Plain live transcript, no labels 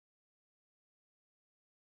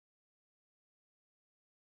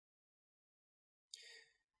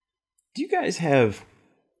Do you guys have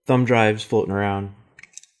thumb drives floating around?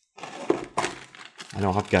 I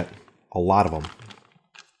know I've got a lot of them.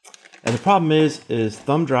 And the problem is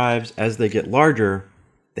thumb drives, as they get larger,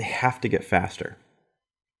 they have to get faster.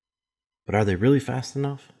 But are they really fast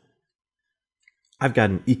enough? I've got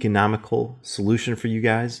an economical solution for you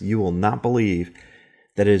guys. You will not believe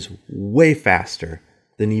that is way faster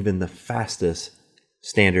than even the fastest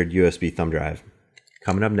standard USB thumb drive.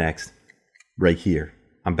 Coming up next, right here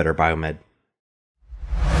on Better Biomed.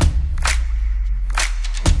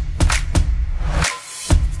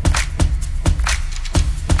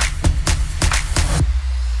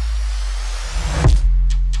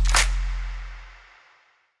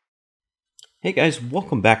 Hey guys,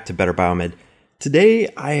 welcome back to Better Biomed. Today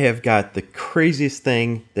I have got the craziest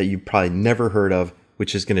thing that you've probably never heard of,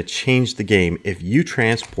 which is going to change the game if you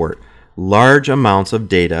transport large amounts of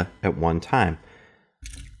data at one time.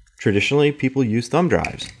 Traditionally, people use thumb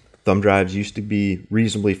drives. Thumb drives used to be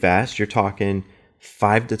reasonably fast. You're talking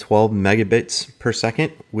 5 to 12 megabits per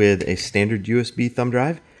second with a standard USB thumb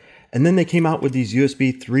drive. And then they came out with these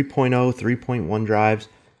USB 3.0, 3.1 drives.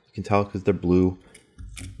 You can tell because they're blue.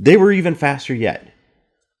 They were even faster yet.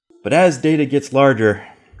 But as data gets larger,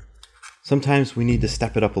 sometimes we need to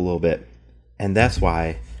step it up a little bit. And that's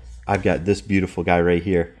why I've got this beautiful guy right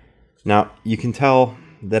here. Now, you can tell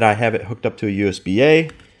that I have it hooked up to a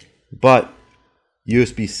USB-A, but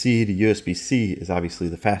USB-C to USB-C is obviously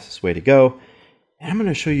the fastest way to go. And I'm going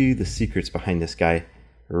to show you the secrets behind this guy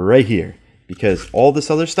right here, because all this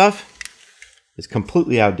other stuff is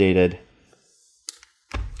completely outdated.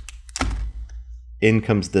 In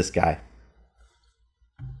comes this guy.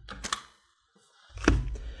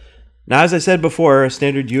 Now, as I said before, a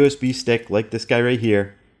standard USB stick like this guy right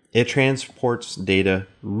here, it transports data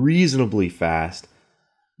reasonably fast,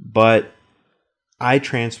 but I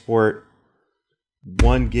transport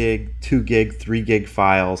 1 gig, 2 gig, 3 gig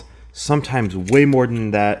files, sometimes way more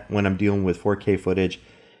than that when I'm dealing with 4K footage.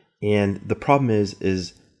 And the problem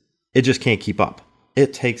is it just can't keep up.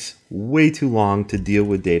 It takes way too long to deal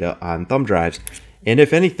with data on thumb drives. And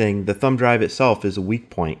if anything, the thumb drive itself is a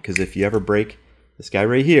weak point, because if you ever break this guy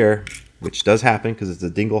right here, which does happen because it's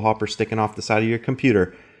a dingle hopper sticking off the side of your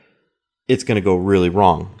computer, it's going to go really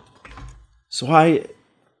wrong. So I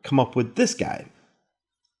come up with this guy.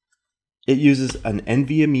 It uses an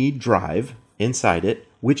NVMe drive inside it,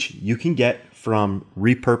 which you can get from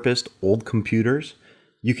repurposed old computers.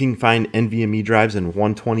 You can find NVMe drives in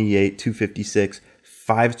 128, 256,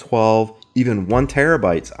 512, even 1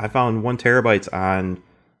 terabytes. I found 1 terabytes on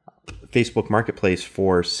Facebook Marketplace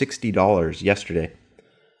for $60 yesterday.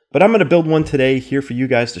 But I'm going to build one today here for you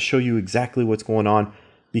guys to show you exactly what's going on,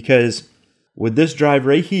 because with this drive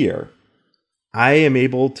right here, I am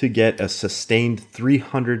able to get a sustained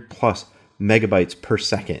 300 plus megabytes per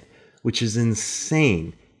second, which is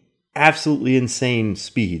insane, absolutely insane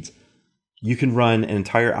speeds. You can run an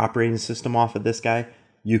entire operating system off of this guy.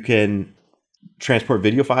 You can transport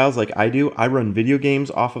video files like I do. I run video games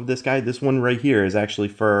off of this guy. This one right here is actually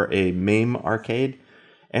for a MAME arcade,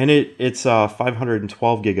 and it's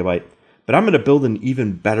 512 gigabyte. But I'm going to build an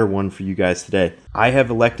even better one for you guys today. I have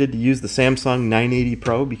elected to use the Samsung 980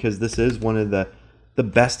 Pro because this is one of the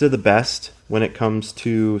best of the best when it comes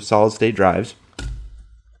to solid state drives.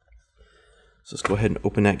 So let's go ahead and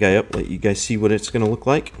open that guy up, let you guys see what it's going to look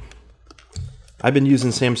like. I've been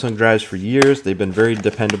using Samsung drives for years. They've been very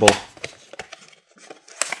dependable.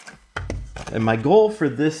 And my goal for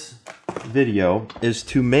this video is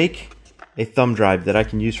to make a thumb drive that I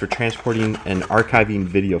can use for transporting and archiving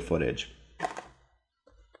video footage.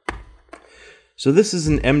 So this is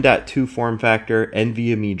an M.2 form factor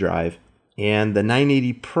NVMe drive, and the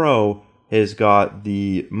 980 Pro has got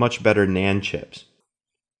the much better NAND chips.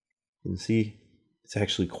 You can see it's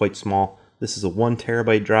actually quite small. This is a 1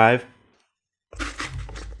 terabyte drive.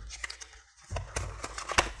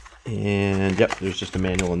 And yep, there's just a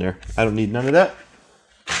manual in there. I don't need none of that.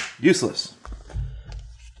 Useless.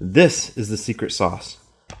 This is the secret sauce.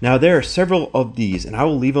 Now there are several of these, and I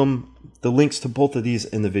will leave the links to both of these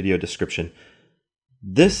in the video description.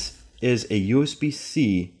 This is a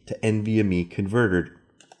USB-C to NVMe converter.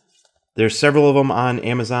 There's several of them on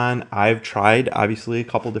Amazon. I've tried, obviously, a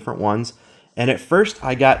couple different ones. And at first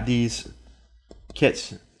I got these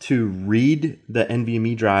kits to read the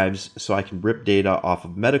NVMe drives so I can rip data off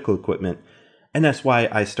of medical equipment. And that's why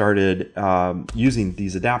I started using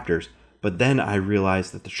these adapters. But then I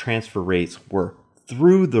realized that the transfer rates were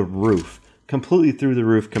through the roof, completely through the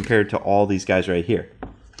roof compared to all these guys right here.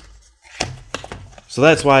 So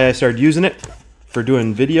that's why I started using it for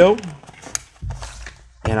doing video.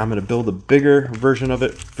 And I'm going to build a bigger version of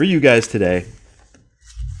it for you guys today.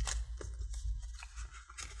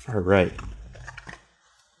 All right.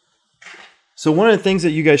 So one of the things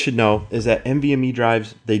that you guys should know is that NVMe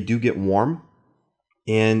drives, they do get warm.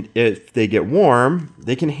 And if they get warm,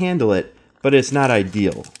 they can handle it, but it's not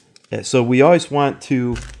ideal. So we always want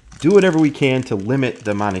to do whatever we can to limit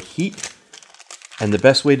the amount of heat. And the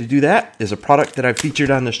best way to do that is a product that I've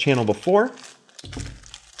featured on this channel before,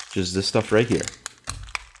 which is this stuff right here.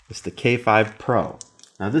 It's the K5 Pro.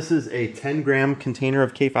 Now this is a 10-gram container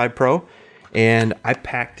of K5 Pro, and I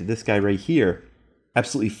packed this guy right here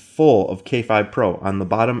absolutely full of K5 Pro on the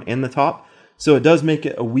bottom and the top. So it does make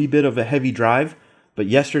it a wee bit of a heavy drive, but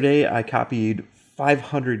yesterday I copied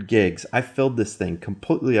 500 gigs. I filled this thing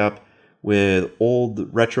completely up with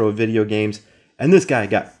old retro video games, and this guy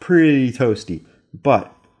got pretty toasty.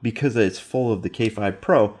 But because it's full of the K5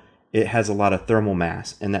 Pro, it has a lot of thermal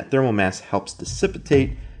mass, and that thermal mass helps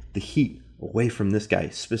dissipate the heat away from this guy,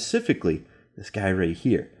 specifically this guy right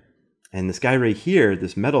here. And this guy right here,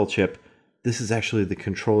 this metal chip, this is actually the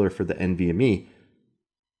controller for the NVMe.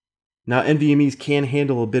 Now, NVMEs can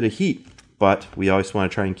handle a bit of heat, but we always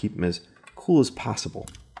want to try and keep them as cool as possible.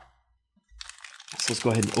 So let's go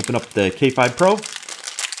ahead and open up the K5 Pro.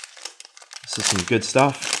 This is some good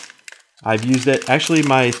stuff. I've used it. Actually,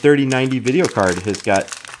 my 3090 video card has got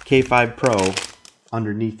K5 Pro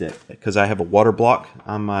underneath it because I have a water block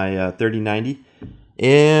on my 3090.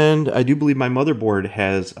 And I do believe my motherboard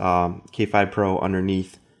has K5 Pro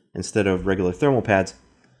underneath instead of regular thermal pads.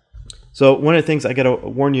 So one of the things I got to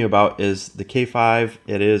warn you about is the K5.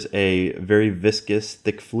 It is a very viscous,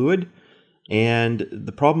 thick fluid. And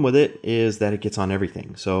the problem with it is that it gets on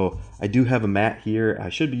everything. So I do have a mat here. I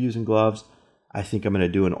should be using gloves. I think I'm going to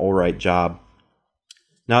do an all right job.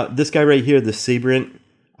 Now this guy right here, the Sabrina,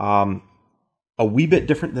 a wee bit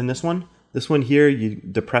different than this one. This one here, you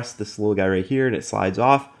depress this little guy right here and it slides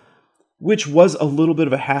off, which was a little bit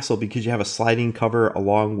of a hassle because you have a sliding cover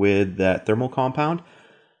along with that thermal compound,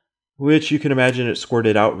 which you can imagine it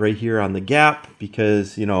squirted out right here on the gap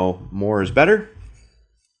because, you know, more is better.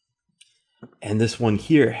 And this one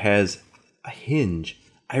here has a hinge.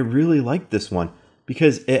 I really like this one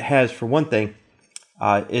because it has, for one thing,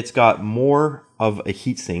 it's got more of a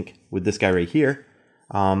heatsink with this guy right here.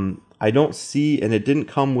 I don't see, and it didn't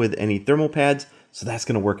come with any thermal pads, so that's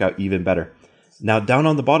going to work out even better. Now down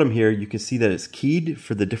on the bottom here, you can see that it's keyed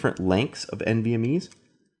for the different lengths of NVMEs.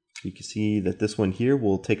 You can see that this one here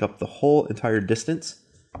will take up the whole entire distance.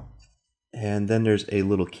 And then there's a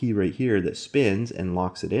little key right here that spins and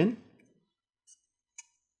locks it in.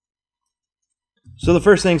 So the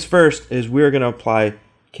first things first is we're going to apply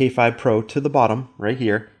K5 Pro to the bottom right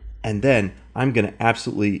here. And then I'm going to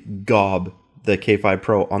absolutely gob the K5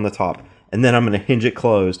 Pro on the top. And then I'm going to hinge it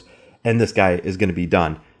closed. And this guy is going to be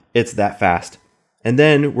done. It's that fast. And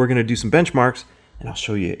then we're going to do some benchmarks. And I'll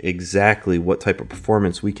show you exactly what type of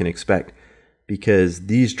performance we can expect. Because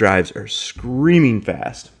these drives are screaming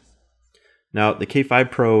fast. Now the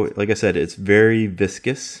K5 Pro, like I said, it's very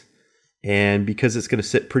viscous. And because it's going to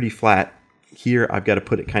sit pretty flat, here I've got to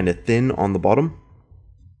put it kind of thin on the bottom.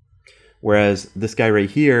 Whereas this guy right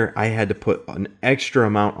here, I had to put an extra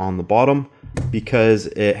amount on the bottom because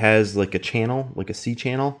it has like a channel, like a C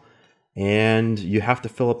channel. And you have to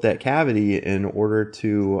fill up that cavity in order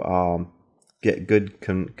to get good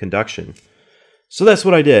conduction. So that's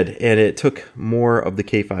what I did. And it took more of the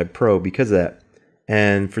K5 Pro because of that.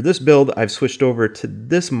 And for this build, I've switched over to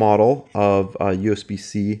this model of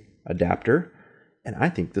USB-C adapter. And I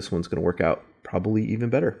think this one's going to work out probably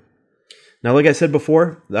even better. Now, like I said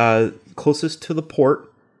before, closest to the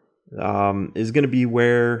port is going to be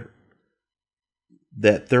where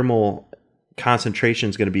that thermal concentration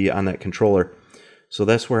is going to be on that controller. So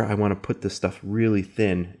that's where I want to put this stuff really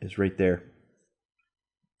thin, is right there.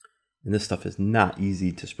 And this stuff is not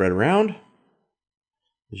easy to spread around,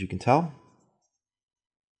 as you can tell.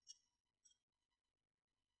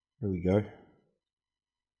 There we go.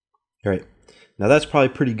 All right. Now that's probably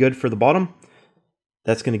pretty good for the bottom.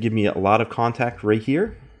 That's going to give me a lot of contact right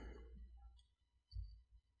here.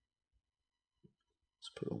 Let's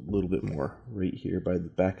put a little bit more right here by the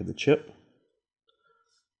back of the chip.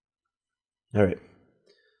 All right.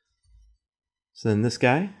 So then this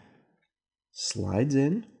guy slides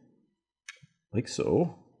in like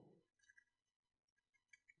so.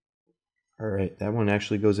 All right, that one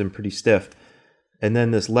actually goes in pretty stiff. And then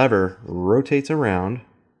this lever rotates around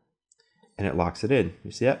and it locks it in. You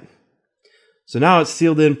see that? So now it's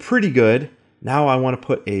sealed in pretty good. Now I want to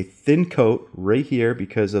put a thin coat right here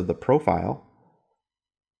because of the profile.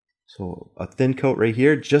 So a thin coat right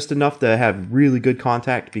here, just enough to have really good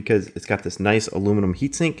contact because it's got this nice aluminum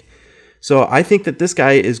heatsink. So I think that this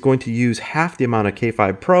guy is going to use half the amount of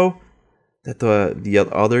K5 Pro that the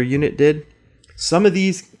other unit did. Some of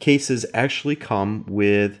these cases actually come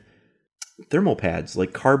with thermal pads,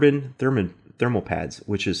 like carbon thermal pads,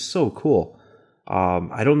 which is so cool.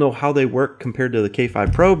 I don't know how they work compared to the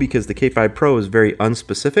K5 Pro, because the K5 Pro is very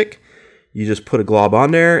unspecific. You just put a glob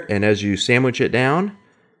on there, and as you sandwich it down,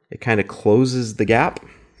 it kind of closes the gap.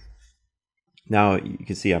 Now you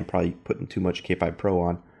can see I'm probably putting too much K5 Pro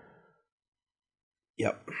on.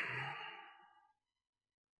 Yep.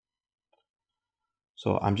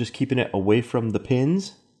 So I'm just keeping it away from the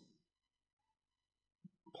pins.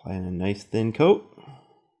 Applying a nice thin coat.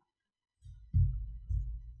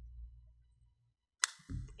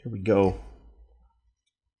 Here we go.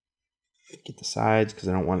 Get the sides because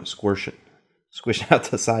I don't want it squish out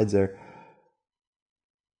the sides there.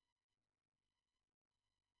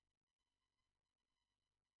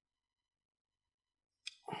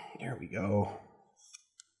 There we go.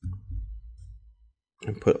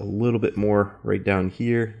 And put a little bit more right down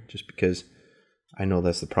here just because I know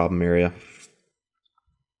that's the problem area.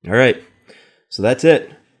 All right, so that's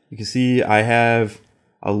it. You can see I have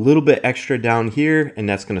a little bit extra down here, and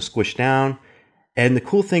that's going to squish down. And the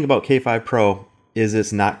cool thing about K5 Pro is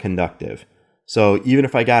it's not conductive. So even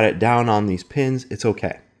if I got it down on these pins, it's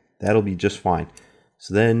okay. That'll be just fine.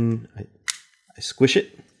 So then I squish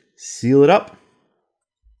it, seal it up,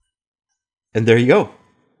 and there you go.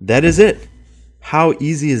 That is it. How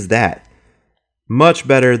easy is that? Much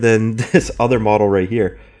better than this other model right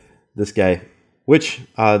here. This guy, which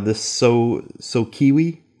this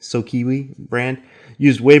Sokiwi brand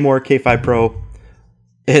used way more K5 Pro.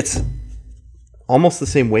 It's almost the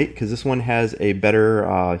same weight because this one has a better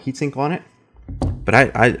heatsink on it. But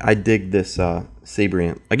I dig this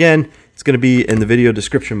Sabrina. Again, it's going to be in the video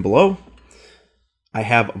description below. I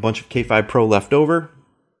have a bunch of K5 Pro left over.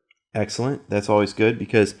 Excellent. That's always good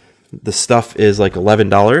because the stuff is like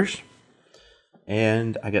 $11.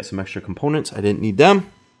 And I got some extra components. I didn't need them.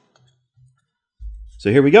 So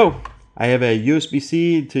here we go. I have a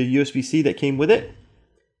USB-C to USB-C that came with it.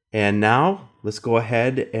 And now let's go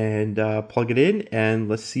ahead and plug it in and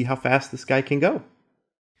let's see how fast this guy can go.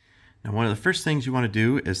 Now, one of the first things you want to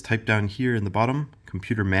do is type down here in the bottom,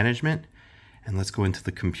 computer management, and let's go into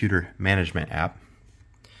the computer management app.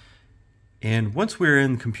 And once we're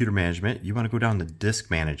in computer management, you want to go down to disk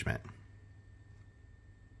management.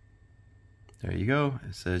 There you go.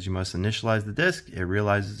 It says you must initialize the disk. It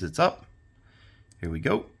realizes it's up. Here we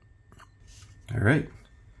go. All right.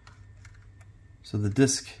 So the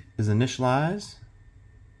disk is initialized.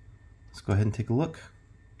 Let's go ahead and take a look.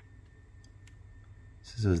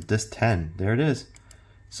 This is disk 10. There it is.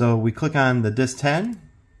 So we click on the disk 10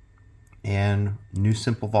 and new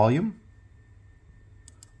simple volume.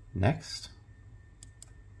 Next.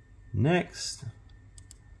 Next.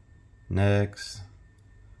 Next.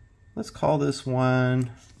 Let's call this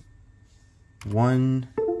one 1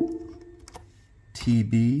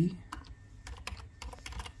 TB.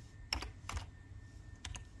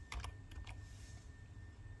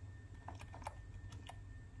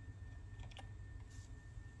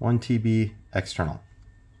 One TB external.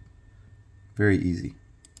 Very easy.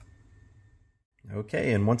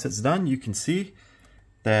 Okay, and once it's done, you can see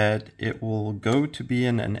that it will go to be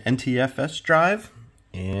in an NTFS drive,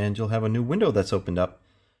 and you'll have a new window that's opened up.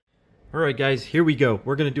 All right, guys, here we go.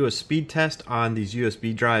 We're going to do a speed test on these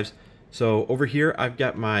USB drives. So over here, I've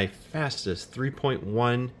got my fastest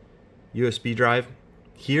 3.1 USB drive.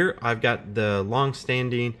 Here, I've got the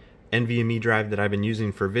long-standing NVMe drive that I've been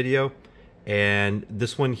using for video. And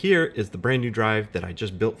this one here is the brand new drive that I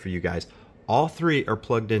just built for you guys. All three are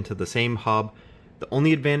plugged into the same hub. The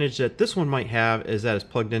only advantage that this one might have is that it's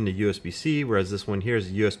plugged into USB-C, whereas this one here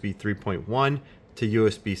is USB 3.1 to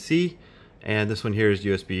USB-C, and this one here is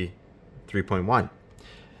USB 3.1.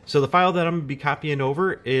 So the file that I'm going to be copying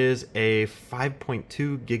over is a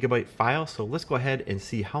 5.2 gigabyte file. So let's go ahead and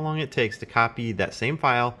see how long it takes to copy that same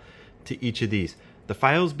file to each of these. The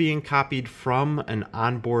file is being copied from an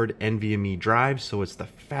onboard NVMe drive, so it's the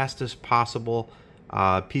fastest possible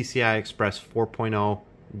PCI Express 4.0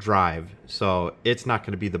 drive. So it's not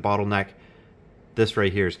going to be the bottleneck. This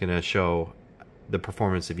right here is going to show the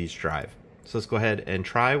performance of each drive. So let's go ahead and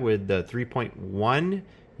try with the 3.1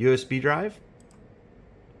 USB drive.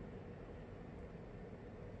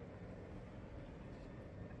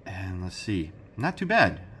 And let's see, not too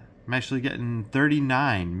bad. I'm actually getting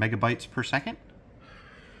 39 megabytes per second.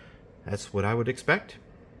 That's what I would expect.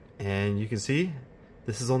 And you can see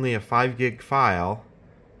this is only a 5 gig file,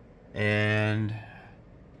 and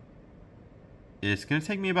it's going to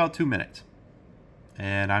take me about 2 minutes.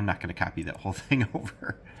 And I'm not going to copy that whole thing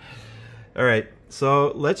over. All right,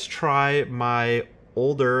 so let's try my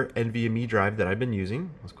older NVMe drive that I've been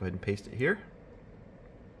using. Let's go ahead and paste it here.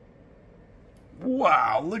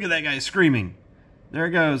 Wow, look at that guy screaming. There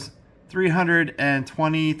it goes.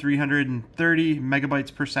 320, 330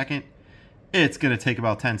 megabytes per second. It's going to take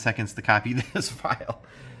about 10 seconds to copy this file.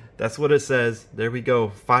 That's what it says. There we go.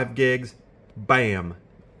 5 gigs. Bam.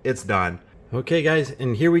 It's done. Okay, guys,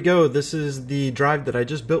 and here we go. This is the drive that I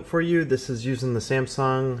just built for you. This is using the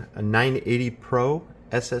Samsung 980 Pro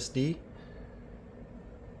SSD.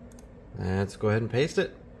 Let's go ahead and paste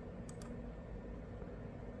it.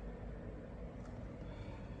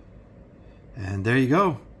 And there you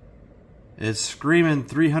go. It's screaming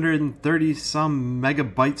 330 some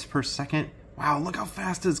megabytes per second. Wow, look how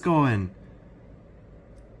fast it's going.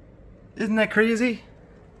 Isn't that crazy?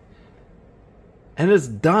 And it's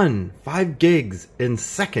done. 5 gigs in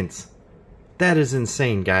seconds. That is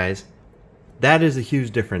insane, guys. That is a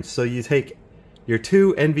huge difference. So you take your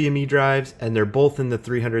 2 NVMe drives and they're both in the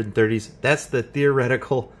 330s. That's the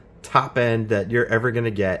theoretical top end that you're ever going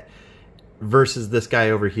to get versus this guy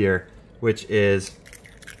over here, which is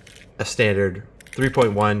a standard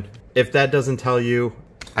 3.1. If that doesn't tell you,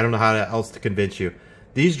 I don't know how else to convince you.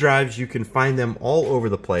 These drives, you can find them all over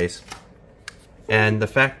the place. And the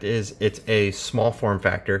fact is, it's a small form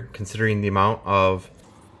factor considering the amount of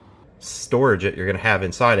storage that you're going to have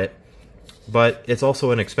inside it. But it's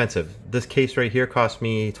also inexpensive. This case right here cost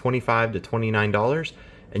me $25 to $29.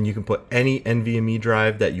 And you can put any NVMe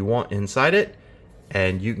drive that you want inside it.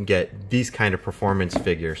 And you can get these kind of performance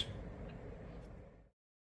figures.